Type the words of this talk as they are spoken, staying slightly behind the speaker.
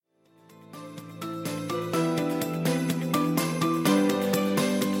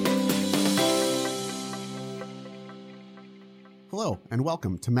Hello, and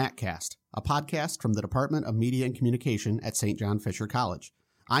welcome to MacCast, a podcast from the Department of Media and Communication at St. John Fisher College.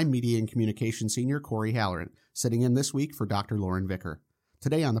 I'm Media and Communication Senior Corey Halloran, sitting in this week for Dr. Lauren Vicker.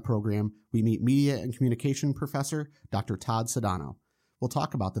 Today on the program, we meet Media and Communication Professor Dr. Todd Sodano. We'll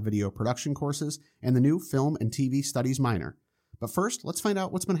talk about the video production courses and the new Film and TV Studies minor. But first, let's find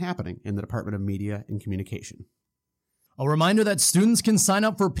out what's been happening in the Department of Media and Communication. A reminder that students can sign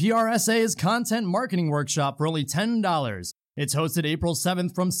up for PRSA's Content Marketing Workshop for only $10. It's hosted April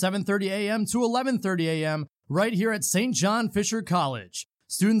 7th from 7:30 a.m. to 11:30 a.m. right here at St. John Fisher College.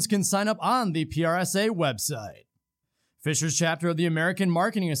 Students can sign up on the PRSA website. Fisher's chapter of the American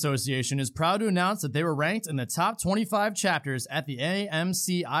Marketing Association is proud to announce that they were ranked in the top 25 chapters at the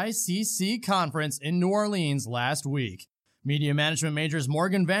AMCICC conference in New Orleans last week. Media management majors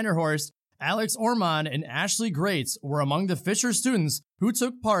Morgan Vanderhorst, Alex Ormond, and Ashley Greats were among the Fisher students who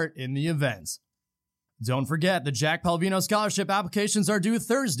took part in the event. Don't forget, the Jack Palvino Scholarship applications are due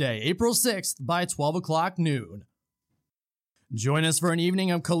Thursday, April 6th by 12 o'clock noon. Join us for an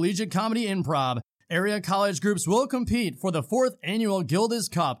evening of collegiate comedy improv. Area college groups will compete for the 4th annual Gilda's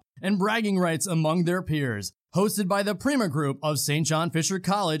Cup and bragging rights among their peers. Hosted by the Prima Group of St. John Fisher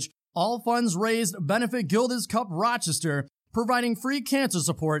College, all funds raised benefit Gilda's Cup Rochester, providing free cancer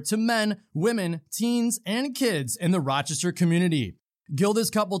support to men, women, teens, and kids in the Rochester community. Gilda's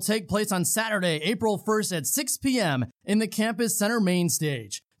Cup will take place on Saturday, April 1st at 6 p.m. in the Campus Center main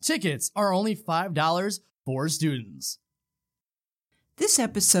stage. Tickets are only $5 for students. This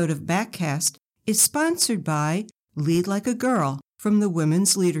episode of Backcast is sponsored by Lead Like a Girl from the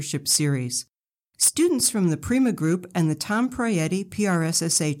Women's Leadership Series. Students from the Prima Group and the Tom Proietti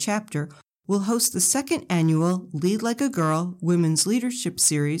PRSSA chapter will host the 2nd annual Lead Like a Girl Women's Leadership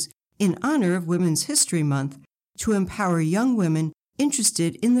Series in honor of Women's History Month to empower young women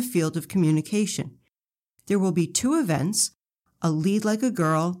interested in the field of communication. There will be 2 events, a Lead Like a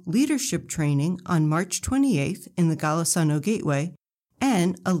Girl leadership training on March 28th in the Golisano Gateway,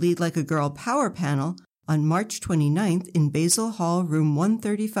 and a Lead Like a Girl power panel on March 29th in Basil Hall, room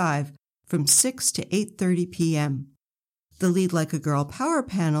 135, from 6 to 8:30 p.m. The Lead Like a Girl power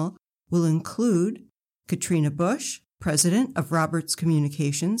panel will include Katrina Bush, president of Roberts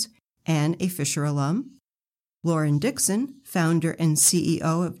Communications and a Fisher alum, Lauren Dixon, founder and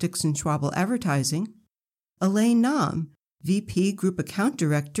CEO of Dixon Schwabel Advertising, Elaine Naum, VP Group Account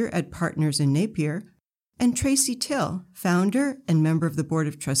Director at Partners in Napier, and Tracy Till, founder and member of the Board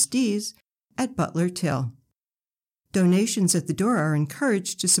of Trustees at Butler Till. Donations at the door are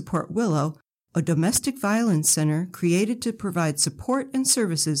encouraged to support Willow, a domestic violence center created to provide support and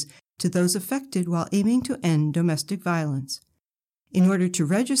services to those affected while aiming to end domestic violence. In order to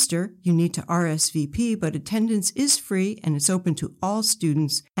register, you need to RSVP, but attendance is free and it's open to all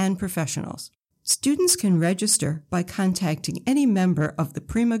students and professionals. Students can register by contacting any member of the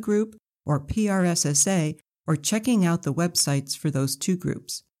Prima Group or PRSSA or checking out the websites for those 2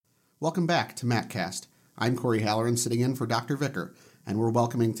 groups. Welcome back to MacCast. I'm Corey Halloran, sitting in for Dr. Vicker, and we're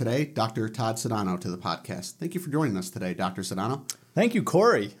welcoming today Dr. Todd Sodano to the podcast. Thank you for joining us today, Dr. Sodano. Thank you,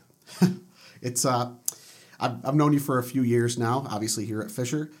 Corey. I've known you for a few years now, obviously here at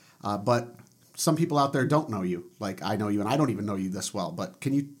Fisher, but some people out there don't know you, like I know you, and I don't even know you this well. But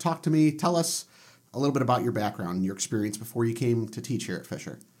can you talk to me, tell us a little bit about your background and your experience before you came to teach here at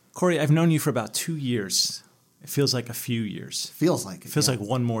Fisher? Corey, I've known you for about 2 years. It feels like a few years. Feels like it. Feels like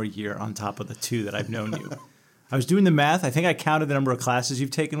one more year on top of the 2 that I've known you. I was doing the math. I think I counted the number of classes you've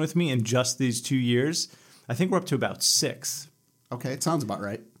taken with me in just these 2 years. I think we're up to about 6. Okay, it sounds about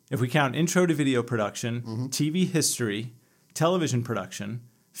right. If we count intro to video production, TV history, television production,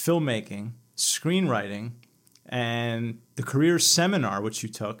 filmmaking, screenwriting, and the career seminar, which you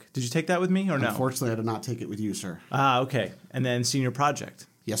took. Did you take that with me or no? Unfortunately, I did not take it with you, sir. Okay. And then senior project.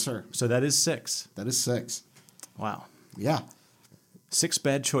 Yes, sir. So that is 6. That is 6. Wow. Yeah. 6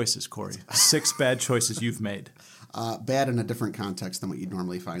 bad choices, Corey. 6 bad choices you've made. Bad in a different context than what you'd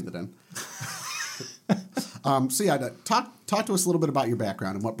normally find it in. Talk to us a little bit about your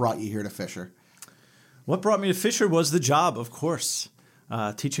background and what brought you here to Fisher. What brought me to Fisher was the job, of course.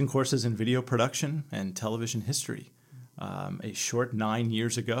 Teaching courses in video production and television history. A short 9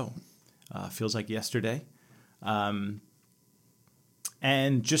 years ago. Feels like yesterday. And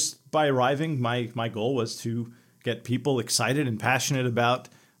just by arriving, my goal was to get people excited and passionate about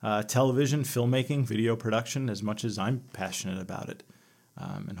television, filmmaking, video production as much as I'm passionate about it.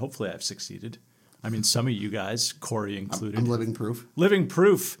 And hopefully I've succeeded. I mean, some of you guys, Corey included. I'm living proof. Living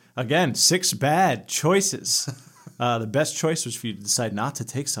proof. Again, 6 bad choices. The best choice was for you to decide not to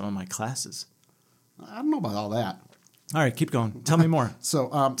take some of my classes. I don't know about all that. All right, keep going. Tell me more.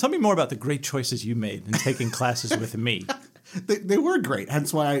 Tell me more about the great choices you made in taking classes with me. They were great.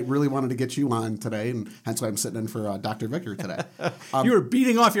 Hence why I really wanted to get you on today, and hence why I'm sitting in for Dr. Vicker today. You were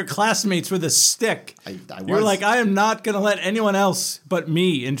beating off your classmates with a stick. I was. You were like, I am not going to let anyone else but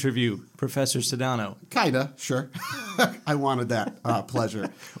me interview Professor Sodano. Kinda, sure. I wanted that pleasure.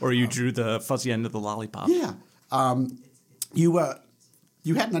 Or you drew the fuzzy end of the lollipop. Yeah.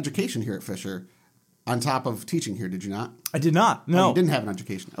 You had an education here at Fisher on top of teaching here, did you not? I did not. No. Oh, you didn't have an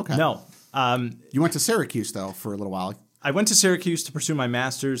education. Okay. No. You went to Syracuse, though, for a little while. I went to Syracuse to pursue my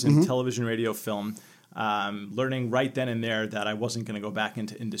master's in television, radio, film, learning right then and there that I wasn't going to go back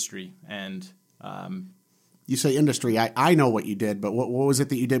into industry. And you say industry. I know what you did, but what was it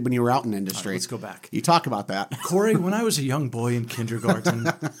that you did when you were out in industry? Right, let's go back. You talk about that. Corey, when I was a young boy in kindergarten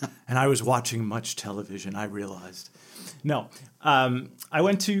and I was watching much television, I realized. No. I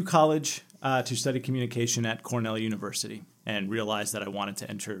went to college to study communication at Cornell University and realized that I wanted to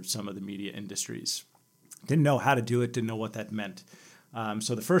enter some of the media industries. Didn't know how to do it, didn't know what that meant.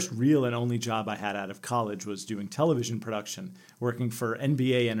 So the first real and only job I had out of college was doing television production, working for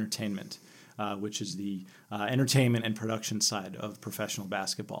NBA Entertainment, which is the entertainment and production side of professional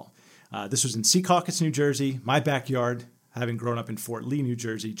basketball. This was in Secaucus, New Jersey, my backyard, having grown up in Fort Lee, New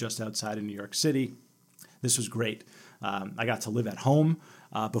Jersey, just outside of New York City. This was great. I got to live at home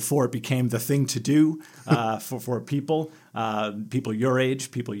before it became the thing to do for people your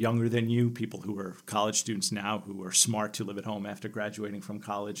age, people younger than you, people who are college students now who are smart to live at home after graduating from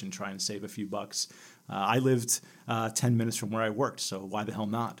college and trying to save a few bucks. I lived 10 minutes from where I worked, so why the hell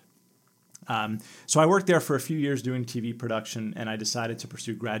not? So I worked there for a few years doing TV production, and I decided to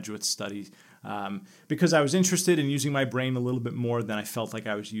pursue graduate studies because I was interested in using my brain a little bit more than I felt like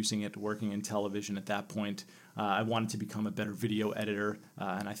I was using it working in television at that point. I wanted to become a better video editor,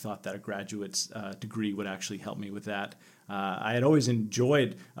 and I thought that a graduate degree would actually help me with that. I had always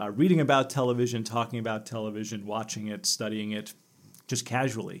enjoyed reading about television, talking about television, watching it, studying it, just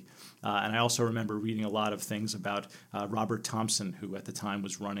casually. And I also remember reading a lot of things about Robert Thompson, who at the time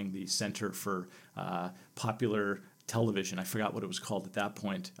was running the Center for Popular Television. I forgot what it was called at that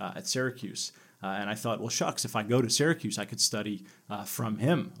point at Syracuse. And I thought, well, shucks, if I go to Syracuse, I could study from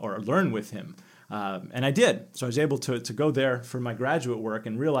him or learn with him. And I did. So I was able to go there for my graduate work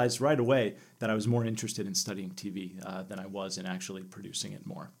and realized right away that I was more interested in studying TV than I was in actually producing it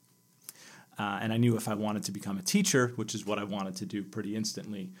more. And I knew if I wanted to become a teacher, which is what I wanted to do pretty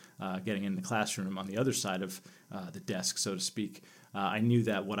instantly, getting in the classroom on the other side of the desk, so to speak, I knew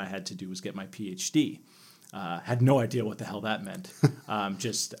that what I had to do was get my PhD. Had no idea what the hell that meant.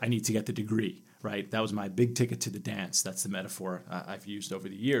 Just I need to get the degree, right? That was my big ticket to the dance. That's the metaphor I've used over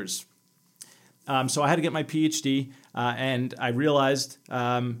the years. So I had to get my PhD, and I realized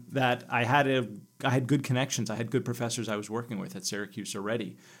that I had good connections. I had good professors I was working with at Syracuse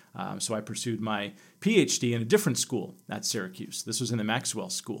already. So I pursued my PhD in a different school at Syracuse. This was in the Maxwell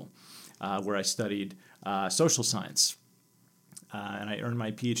School, where I studied social science. And I earned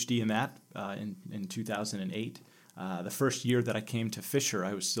my PhD in that in 2008. The first year that I came to Fisher,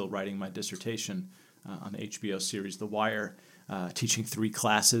 I was still writing my dissertation on the HBO series The Wire, teaching 3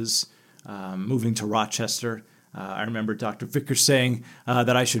 classes, moving to Rochester. I remember Dr. Vicker saying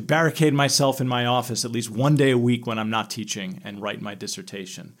that I should barricade myself in my office at least one day a week when I'm not teaching and write my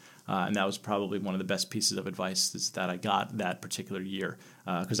dissertation. And that was probably one of the best pieces of advice that I got that particular year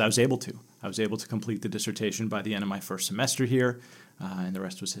because I was able to. I was able to complete the dissertation by the end of my first semester here, and the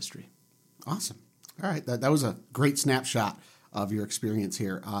rest was history. Awesome. All right. That was a great snapshot of your experience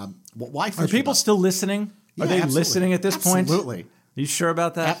here. Why Fisher? Are people still listening? Yeah, Are they absolutely. listening at this point? Absolutely. Are you sure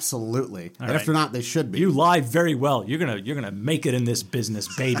about that? Absolutely. All And if right. they're not, they should be. You lie very well. You're gonna make it in this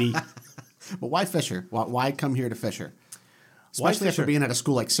business, baby. But why Fisher? Why come here to Fisher? Why Especially after Fisher? being at a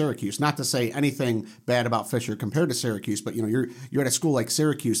school like Syracuse. Not to say anything bad about Fisher compared to Syracuse, but you're at a school like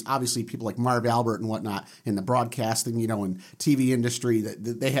Syracuse. Obviously, people like Marv Albert and whatnot in the broadcasting, and TV industry,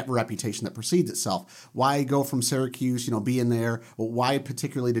 that they have a reputation that precedes itself. Why go from Syracuse? Being there. Why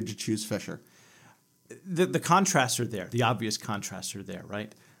particularly did you choose Fisher? The contrasts are there. The obvious contrasts are there,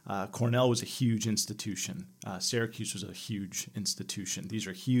 right? Cornell was a huge institution. Syracuse was a huge institution. These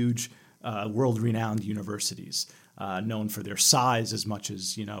are huge, world-renowned universities, known for their size as much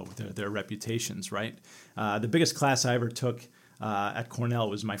as their reputations, right? The biggest class I ever took at Cornell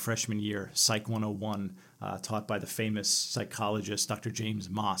was my freshman year, Psych 101, taught by the famous psychologist Dr. James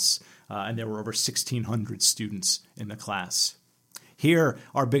Moss, and there were over 1,600 students in the class. Here,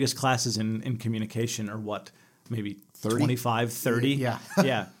 our biggest classes in communication are what, maybe 30? 25, 30? Yeah.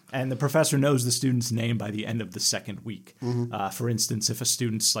 Yeah. And the professor knows the student's name by the end of the second week. Mm-hmm. For instance, if a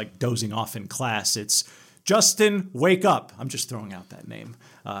student's like dozing off in class, it's Justin, wake up. I'm just throwing out that name.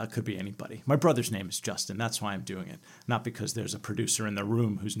 It could be anybody. My brother's name is Justin. That's why I'm doing it. Not because there's a producer in the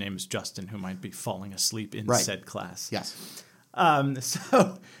room whose name is Justin who might be falling asleep in said class. Yes.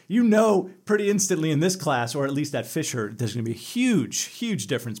 So pretty instantly in this class, or at least at Fisher, there's going to be a huge, huge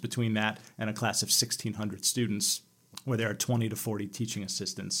difference between that and a class of 1,600 students where there are 20 to 40 teaching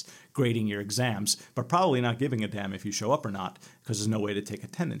assistants grading your exams, but probably not giving a damn if you show up or not, because there's no way to take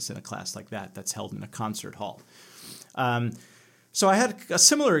attendance in a class like that that's held in a concert hall. So I had a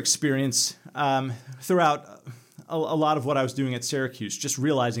similar experience throughout a lot of what I was doing at Syracuse, just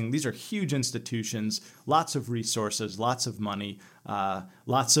realizing these are huge institutions, lots of resources, lots of money,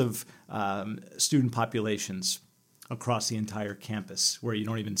 lots of student populations across the entire campus where you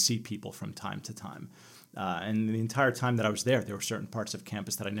don't even see people from time to time. And the entire time that I was there were certain parts of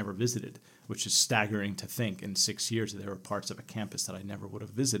campus that I never visited, which is staggering to think in 6 years that there were parts of a campus that I never would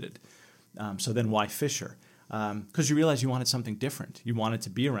have visited. So then why Fisher? Because you realize you wanted something different. You wanted to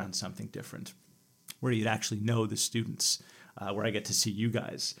be around something different, where you'd actually know the students, where I get to see you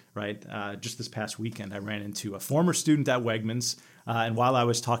guys, right? Just this past weekend, I ran into a former student at Wegmans, and while I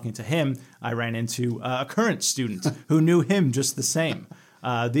was talking to him, I ran into a current student who knew him just the same.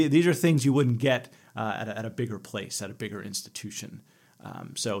 These are things you wouldn't get at a bigger place, at a bigger institution.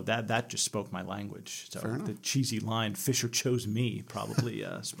 So that just spoke my language. So the cheesy line, Fisher chose me, probably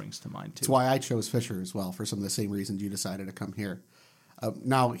springs to mind too. That's why I chose Fisher as well, for some of the same reasons you decided to come here.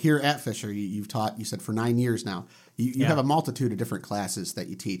 Now, here at Fisher, you've taught, you said, for 9 years now. You have a multitude of different classes that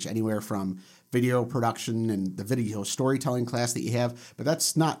you teach, anywhere from video production and the video storytelling class that you have. But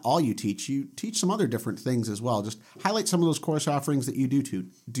that's not all you teach. You teach some other different things as well. Just highlight some of those course offerings that you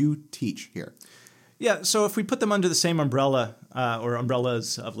do teach here. Yeah, so if we put them under the same umbrella or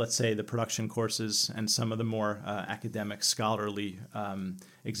umbrellas of, let's say, the production courses and some of the more academic, scholarly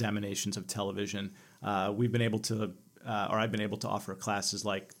examinations of television, we've been able to I've been able to offer classes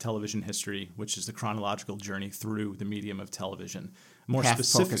like television history, which is the chronological journey through the medium of television. More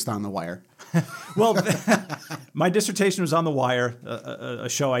focused on The Wire. Well, my dissertation was on The Wire, a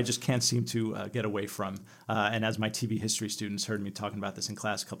show I just can't seem to get away from. And as my TV history students heard me talking about this in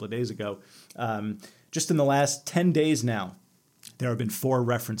class a couple of days ago, just in the last 10 days now, there have been 4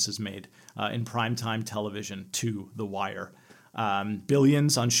 references made in primetime television to The Wire.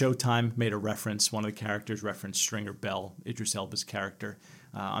 Billions on Showtime made a reference. One of the characters referenced Stringer Bell, Idris Elba's character.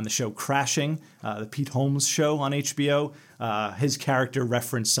 On the show Crashing, the Pete Holmes show on HBO, his character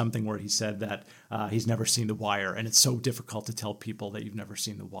referenced something where he said that he's never seen The Wire, and it's so difficult to tell people that you've never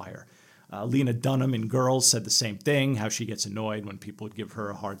seen The Wire. Lena Dunham in Girls said the same thing, how she gets annoyed when people would give her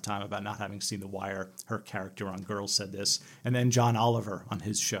a hard time about not having seen The Wire. Her character on Girls said this. And then John Oliver on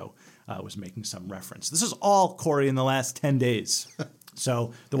his show was making some reference. This is all, Corey, in the last 10 days.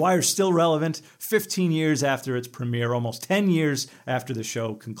 So The Wire is still relevant 15 years after its premiere, almost 10 years after the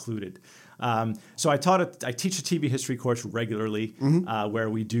show concluded. So I teach a TV history course regularly where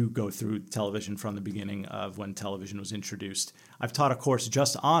we do go through television from the beginning of when television was introduced. I've taught a course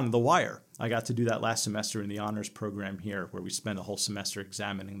just on The Wire. I got to do that last semester in the honors program here where we spend a whole semester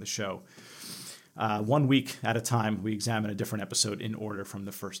examining the show. 1 week at a time, we examine a different episode in order from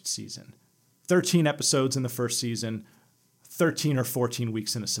the first season. 13 episodes in the first season, 13 or 14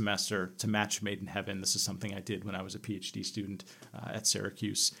 weeks in a semester to match Made in Heaven. This is something I did when I was a PhD student at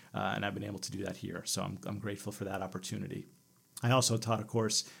Syracuse, and I've been able to do that here. So I'm grateful for that opportunity. I also taught a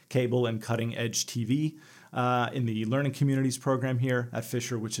course, Cable and Cutting Edge TV, in the Learning Communities program here at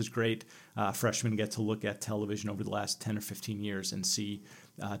Fisher, which is great. Freshmen get to look at television over the last 10 or 15 years and see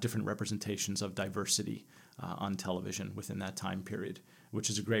different representations of diversity on television within that time period, which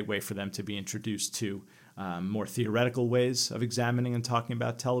is a great way for them to be introduced to more theoretical ways of examining and talking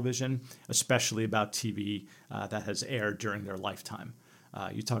about television, especially about TV that has aired during their lifetime.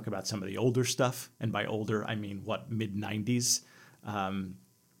 You talk about some of the older stuff, and by older, I mean, mid-90s.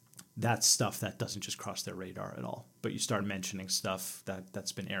 That's stuff that doesn't just cross their radar at all. But you start mentioning stuff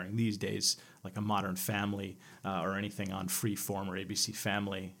that's been airing these days, like A Modern Family or anything on Freeform or ABC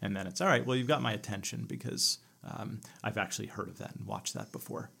Family, and then it's, all right, well, you've got my attention because I've actually heard of that and watched that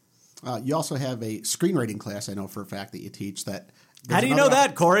before. You also have a screenwriting class, I know for a fact, that you teach. How do you know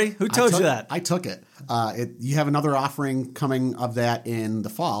that, Corey? Who told you that? I took it. You have another offering coming of that in the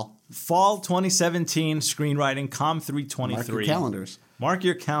fall. Fall 2017 screenwriting, Com 323. Mark your calendars. Mark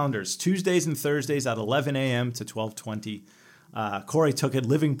your calendars. Tuesdays and Thursdays at 11 a.m. to 12:20. Corey took it,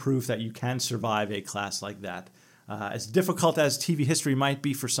 living proof that you can survive a class like that. As difficult as TV history might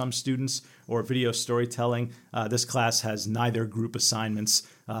be for some students or video storytelling, this class has neither group assignments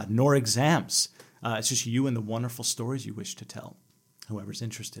nor exams. It's just you and the wonderful stories you wish to tell. whoever's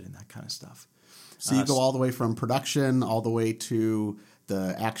interested in that kind of stuff. So you go all the way from production all the way to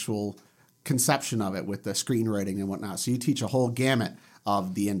the actual conception of it with the screenwriting and whatnot. So you teach a whole gamut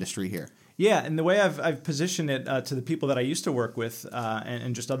of the industry here. Yeah, and the way I've positioned it to the people that I used to work with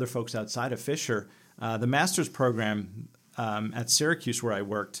and just other folks outside of Fisher, the master's program at Syracuse where I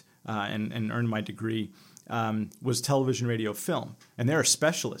worked and earned my degree was television, radio, film. And there are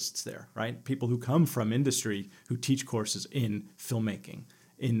specialists there, right? People who come from industry who teach courses in filmmaking,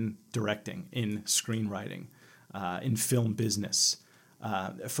 in directing, in screenwriting, in film business.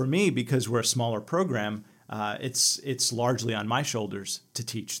 For me, because we're a smaller program, it's largely on my shoulders to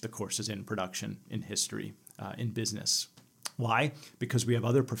teach the courses in production, in history, in business. Why? Because we have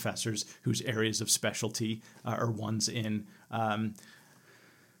other professors whose areas of specialty are ones in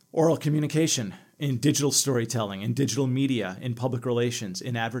oral communication, in digital storytelling, in digital media, in public relations,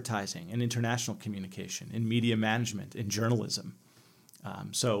 in advertising, in international communication, in media management, in journalism.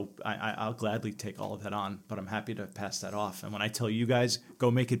 So I'll gladly take all of that on, but I'm happy to pass that off. And when I tell you guys, go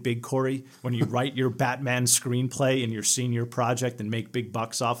make it big, Corey, when you write your Batman screenplay in your senior project and make big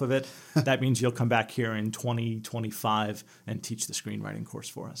bucks off of it, that means you'll come back here in 2025 and teach the screenwriting course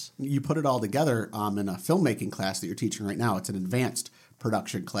for us. You put it all together in a filmmaking class that you're teaching right now. It's an advanced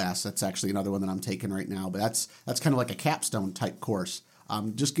production class. That's actually another one that I'm taking right now, but that's kind of like a capstone type course.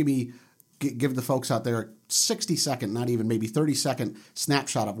 Just give the folks out there a 60-second, not even maybe 30-second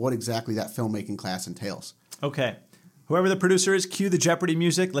snapshot of what exactly that filmmaking class entails. Okay. Whoever the producer is, cue the Jeopardy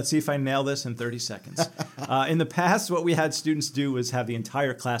music. Let's see if I nail this in 30 seconds. In the past, what we had students do was have the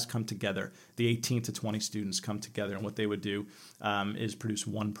entire class come together. The 18 to 20 students come together, and what they would do is produce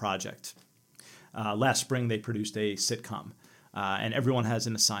one project. Last spring, they produced a sitcom. And everyone has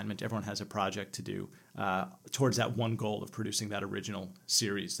an assignment, everyone has a project to do towards that one goal of producing that original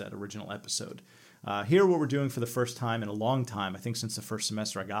series, that original episode. Here, what we're doing for the first time in a long time, I think since the first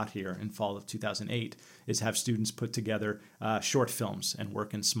semester I got here in fall of 2008, is have students put together short films and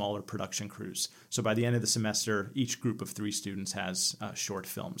work in smaller production crews. So by the end of the semester, each group of 3 students has short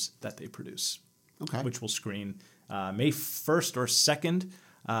films that they produce, which will screen May 1st or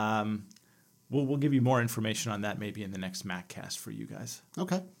 2nd. We'll give you more information on that maybe in the next MacCast for you guys.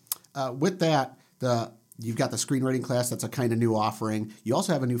 Okay. With that, you've got the screenwriting class. That's a kind of new offering. You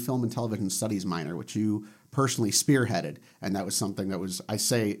also have a new film and television studies minor, which you personally spearheaded. And that was something that was,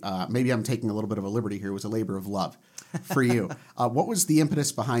 maybe I'm taking a little bit of a liberty here, was a labor of love for you. What was the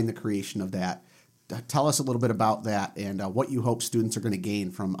impetus behind the creation of that? Tell us a little bit about that and what you hope students are going to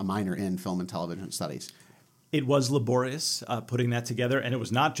gain from a minor in film and television studies. It was laborious putting that together, and it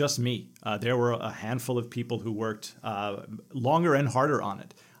was not just me. There were a handful of people who worked longer and harder on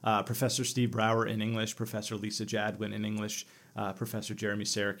it. Professor Steve Brower in English, Professor Lisa Jadwin in English, Professor Jeremy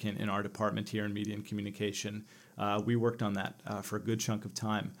Sarakin in our department here in Media and Communication. We worked on that for a good chunk of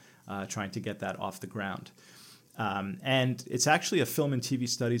time, trying to get that off the ground. And it's actually a film and TV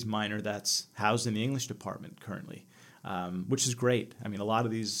studies minor that's housed in the English department currently. Which is great. I mean, a lot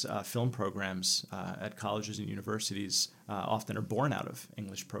of these film programs at colleges and universities often are born out of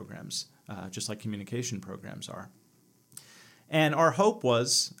English programs, just like communication programs are. And our hope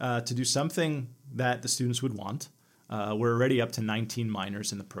was to do something that the students would want. We're already up to 19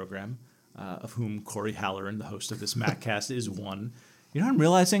 minors in the program, of whom Corey Halloran, the host of this MacCast, is one. You know what I'm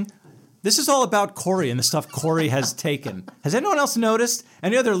realizing? This is all about Corey and the stuff Corey has taken. Has anyone else noticed?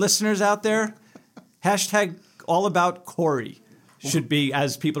 Any other listeners out there? Hashtag all about Corey should be,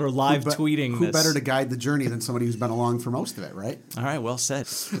 as people are live tweeting who this. Better to guide the journey than somebody who's been along for most of it, right? All right, well said.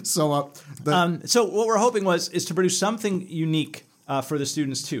 So what we're hoping is to produce something unique for the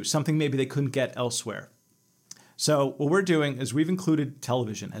students too, something maybe they couldn't get elsewhere. So what we're doing is we've included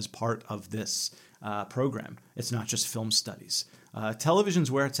television as part of this program. It's not just film studies.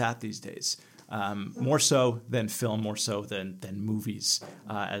 Television's where it's at these days. More so than film, more so than movies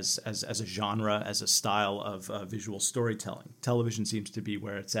as a genre, as a style of visual storytelling. Television seems to be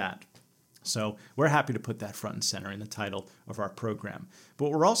where it's at. So we're happy to put that front and center in the title of our program. But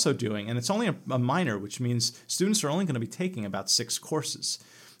what we're also doing, and it's only a minor, which means students are only going to be taking about 6 courses.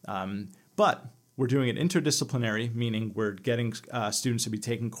 But we're doing it interdisciplinary, meaning we're getting students to be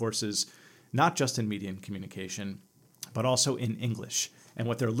taking courses not just in media and communication, but also in English. And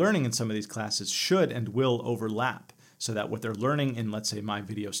what they're learning in some of these classes should and will overlap, so that what they're learning in, let's say, my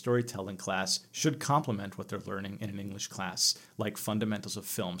video storytelling class should complement what they're learning in an English class, like Fundamentals of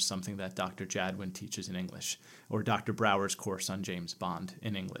Film, something that Dr. Jadwin teaches in English, or Dr. Brower's course on James Bond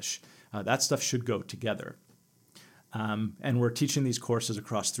in English. That stuff should go together. And we're teaching these courses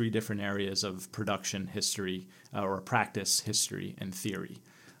across 3 different areas of production history, or practice, history, and theory.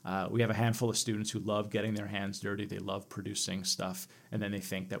 We have a handful of students who love getting their hands dirty. They love producing stuff, and then they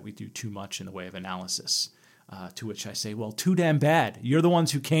think that we do too much in the way of analysis. To which I say, well, too damn bad. You're the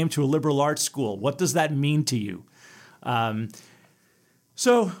ones who came to a liberal arts school. What does that mean to you?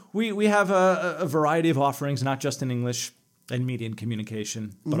 So we have a variety of offerings, not just in English and media and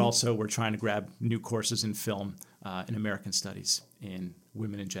communication, but also we're trying to grab new courses in film, in American studies, in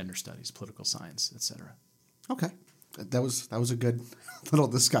women and gender studies, political science, etc. Okay. That was a good little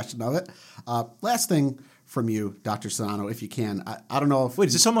discussion of it. Last thing from you, Dr. Sodano, if you can. I don't know if... Wait,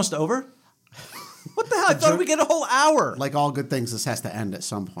 is this almost over? What the hell? I thought we'd get a whole hour. Like all good things, this has to end at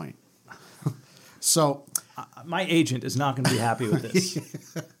some point. So... my agent is not going to be happy with this.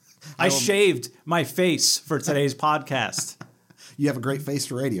 I shaved my face for today's podcast. You have a great face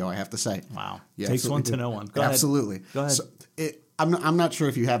for radio, I have to say. Wow. Takes one to know one. Go ahead. Absolutely. Go ahead. So I'm not sure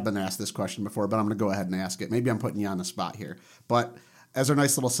if you have been asked this question before, but I'm going to go ahead and ask it. Maybe I'm putting you on the spot here. But as our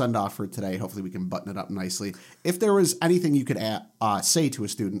nice little send-off for today, hopefully we can button it up nicely. If there was anything you could say to a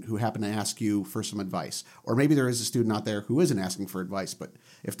student who happened to ask you for some advice, or maybe there is a student out there who isn't asking for advice, but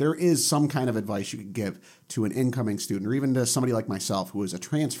if there is some kind of advice you could give to an incoming student, or even to somebody like myself who is a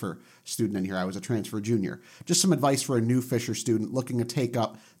transfer student in here, I was a transfer junior, just some advice for a new Fisher student looking to take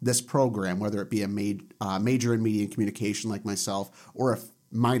up this program, whether it be a major in media and communication like myself, or a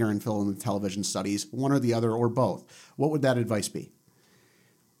minor in film and television studies, one or the other, or both, what would that advice be?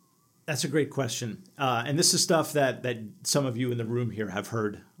 That's a great question. And this is stuff that some of you in the room here have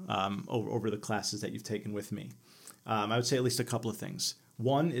heard over the classes that you've taken with me. I would say at least a couple of things.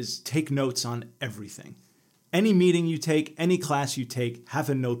 One is take notes on everything. Any meeting you take, any class you take, have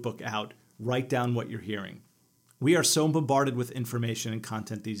a notebook out. Write down what you're hearing. We are so bombarded with information and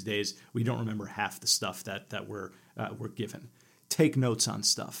content these days, we don't remember half the stuff that we're given. Take notes on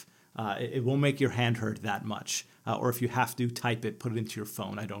stuff. It won't make your hand hurt that much. Or if you have to, type it, put it into your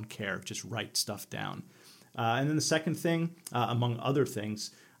phone. I don't care. Just write stuff down. And then the second thing, among other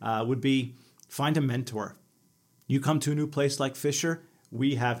things, would be find a mentor. You come to a new place like Fisher,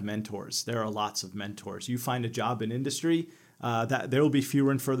 we have mentors. There are lots of mentors. You find a job in industry, that there will be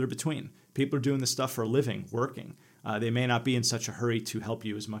fewer and further between. People are doing this stuff for a living, working. They may not be in such a hurry to help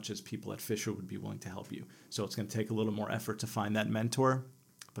you as much as people at Fisher would be willing to help you. So it's going to take a little more effort to find that mentor.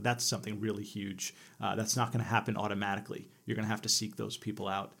 But that's something really huge. That's not going to happen automatically. You're going to have to seek those people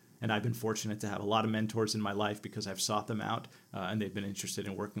out. And I've been fortunate to have a lot of mentors in my life because I've sought them out, and they've been interested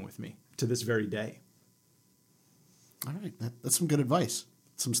in working with me to this very day. All right. That's some good advice.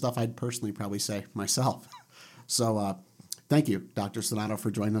 Some stuff I'd personally probably say myself. So thank you, Dr. Sodano,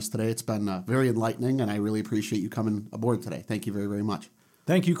 for joining us today. It's been very enlightening, and I really appreciate you coming aboard today. Thank you very, very much.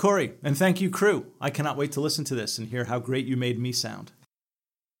 Thank you, Corey. And thank you, crew. I cannot wait to listen to this and hear how great you made me sound.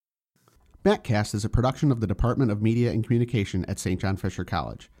 MacCast is a production of the Department of Media and Communication at St. John Fisher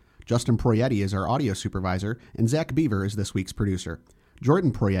College. Justin Proietti is our audio supervisor, and Zach Beaver is this week's producer.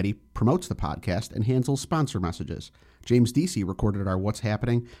 Jordan Proietti promotes the podcast and handles sponsor messages. James Deasy recorded our What's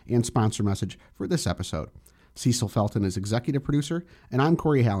Happening and sponsor message for this episode. Cecil Felton is executive producer, and I'm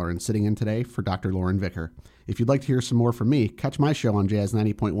Corey Halloran, sitting in today for Dr. Lauren Vicker. If you'd like to hear some more from me, catch my show on Jazz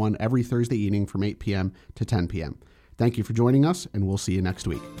 90.1 every Thursday evening from 8 p.m. to 10 p.m. Thank you for joining us, and we'll see you next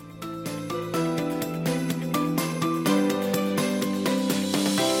week.